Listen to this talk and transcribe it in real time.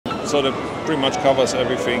So that pretty much covers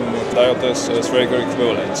everything. Diodes spherical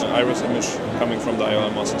equivalent. Iris image coming from the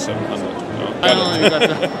IOL 700. I don't know, you got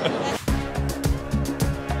that.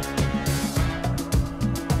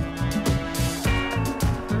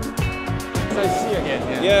 See you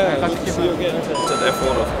again. Yeah, good to see you again. It's an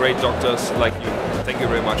effort of great doctors like you. Thank you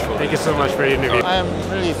very much for Thank you so much for your interview. I'm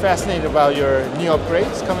really fascinated about your new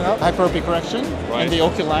upgrades coming up. Hyperopic correction in the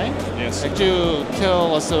Oki line. Yes. Could you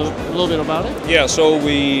tell us a little bit about it? Yeah, so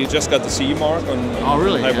we just got the CE mark on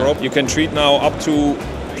Hyperop. Yeah. You can treat now up to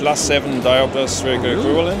 +7 diopters spherical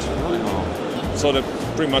equivalent. So that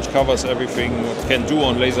pretty much covers everything what can do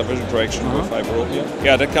on laser vision correction with hyperopia.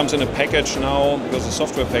 Yeah, that comes in a package now because the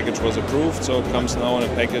software package was approved. So it comes now in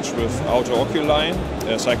a package with outer oculine,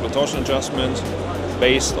 cyclotorsion adjustment,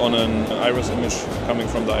 based on an iris image coming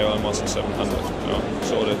from the IOL 700.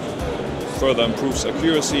 So that further improves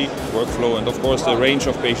accuracy, workflow, and of course the range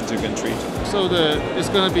of patients you can treat. So it's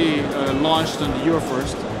going to be launched on Europe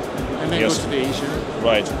first, and then go to the Asia.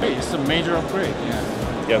 Right. Hey, it's a major upgrade. Yeah.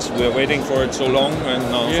 Yes, we're waiting for it so long, and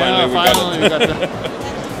now finally we got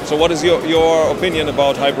it. So what is your opinion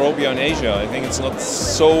about hyperopia in Asia? I think it's not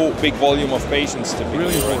so big volume of patients typically.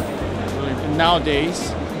 Really important. Really.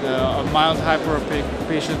 Nowadays, a mild hyperopic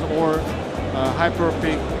patient or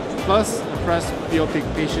hyperopic plus a presbyopic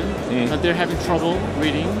patient, they're having trouble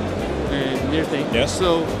reading near things. Yes.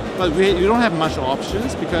 So, but we don't have much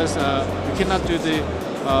options because we cannot do the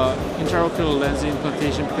intraocular lens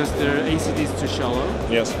implantation because their ACD is too shallow.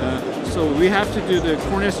 Yes. So we have to do the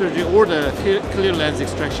cornea surgery or the clear lens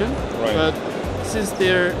extraction. Right. But since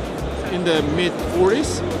they're in the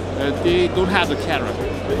mid-40s, they don't have the cataract.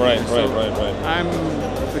 Right. I'm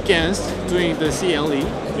against doing the CLE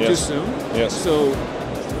too soon. Yes. So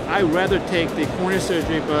I'd rather take the cornea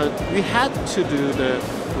surgery, but we had to do the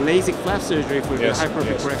LASIK flap surgery for the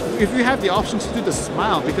hyperopic correction. If we have the option to do the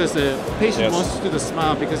smile, because the patient wants to do the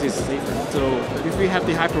smile because it's safer. So if we have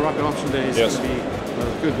the hyperopic option, then it's going to be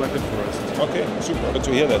a good weapon for us. Okay, super. Good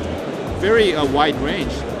to hear that. Very wide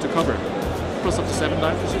range to cover. Plus up to 7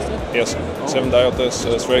 diopters, you said? Yes, 7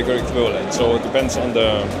 diopters spherical equivalent. So it depends on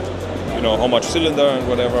the, how much cylinder and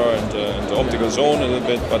whatever, and the optical zone a little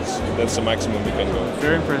bit, but that's the maximum we can go.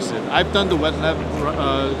 Very impressive. I've done the wet lab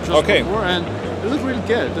just before, and it looked really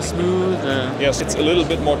good. The smooth. Yes, it's a little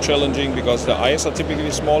bit more challenging because the eyes are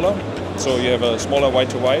typically smaller, so you have a smaller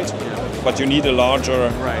white to white, but you need a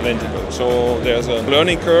larger lenticle. So there's a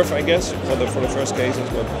learning curve, I guess, for the first cases,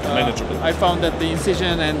 but manageable. I found that the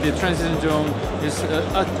incision and the transition zone is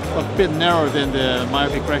a bit narrower than the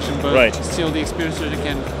myopic correction, but still the experienced surgeon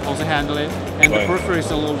can also handle it. And the periphery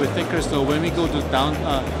is a little bit thicker, so when we go to down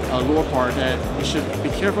lower part, we should be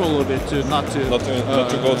careful a little bit to not to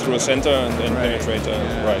go through a center and penetrate.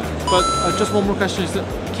 But just one more question is that,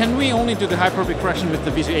 can we only do the hyperopic correction with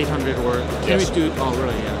the VG 800, or can we do? Oh,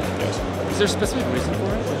 really? Yeah. Yes. Is there a specific reason for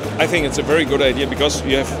it? I think it's a very good idea because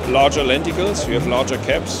you have larger lenticles, you have larger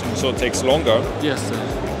caps, so it takes longer. Yes.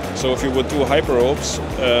 So if you would do hyperopes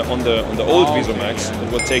on the old VisuMax,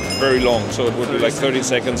 it would take very long. So it would be like 30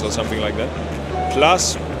 seconds or something like that.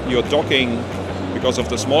 Plus, your docking, because of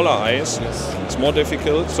the smaller eyes, it's more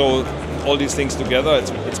difficult. So all these things together,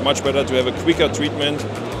 it's much better to have a quicker treatment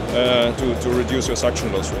to reduce your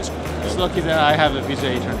suction loss risk. It's lucky that I have a VG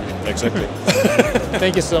 800. Exactly.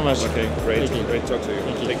 Thank you so much. Okay, great. Great to talk to you.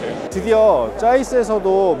 Take care. 드디어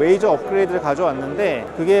자이스에서도 메이저 업그레이드를 가져왔는데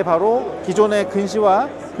그게 바로 기존의 근시와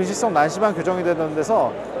근시성 난시만 교정이 되던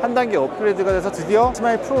데서 한 단계 업그레이드가 돼서 드디어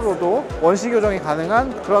스마일프로로도 원시 교정이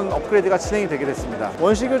가능한 그런 업그레이드가 진행이 되게 됐습니다.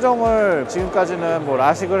 원시 교정을 지금까지는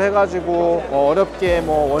라식을 해가지고 어렵게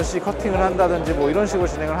원시 커팅을 한다든지 이런 식으로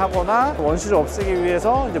진행을 하거나 원시를 없애기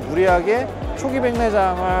위해서 이제 무리하게 초기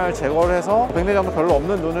백내장을 제거를 해서 백내장도 별로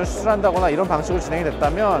없는 눈을 수술한다거나 이런 방식으로 진행이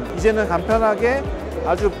됐다면 이제는 간편하게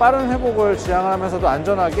아주 빠른 회복을 지향하면서도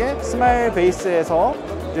안전하게 스마일 베이스에서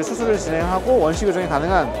이제 수술을 진행하고 원시 교정이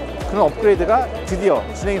가능한 그런 업그레이드가 드디어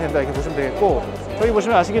진행이 된다 이렇게 보시면 되겠고, 저기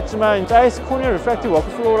보시면 아시겠지만 자이스 코니어 리프랙티브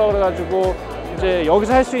워크플로우라고 그래가지고 이제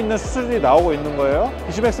여기서 할 수 있는 수술들이 나오고 있는 거예요.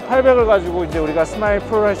 비쥬맥스 800을 가지고 이제 우리가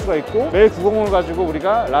스마일프로를 할 수가 있고, 매일 90을 가지고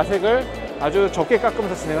우리가 라섹을 아주 적게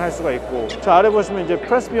깎으면서 진행을 할 수가 있고, 저 아래 보시면 이제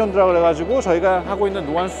프레스 비욘드라고 그래가지고 저희가 하고 있는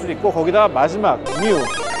노안 수술이 있고, 거기다가 마지막 뉴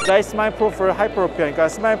자이스 스마일프로 for 하이퍼로피아, 그러니까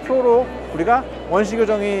스마일프로로 우리가 원시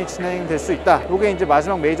교정이 진행될 수 있다. 이게 이제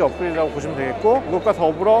마지막 메이저 업그레이드라고 보시면 되겠고, 이것과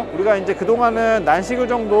더불어 우리가 이제 그동안은 난시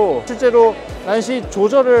교정도 실제로 난시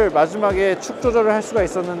조절을 마지막에 축 조절을 할 수가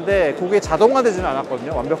있었는데 그게 자동화되지는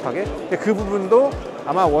않았거든요, 완벽하게. 그 부분도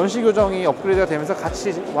아마 원시 교정이 업그레이드가 되면서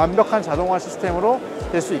같이 완벽한 자동화 시스템으로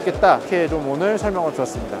될 수 있겠다, 이렇게 좀 오늘 설명을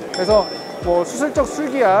드렸습니다. 그래서 뭐 수술적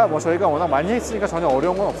술기야 뭐 저희가 워낙 많이 했으니까 전혀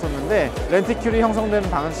어려운 건 없었는데 렌티큘이 형성되는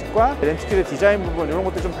방식과 렌티큘의 디자인 부분 이런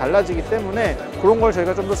것들이 좀 달라지기 때문에 그런 걸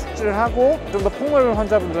저희가 좀 더 숙지를 하고 좀 더 폭넓은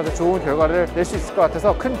환자분들한테 좋은 결과를 낼 수 있을 것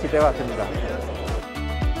같아서 큰 기대가 됩니다.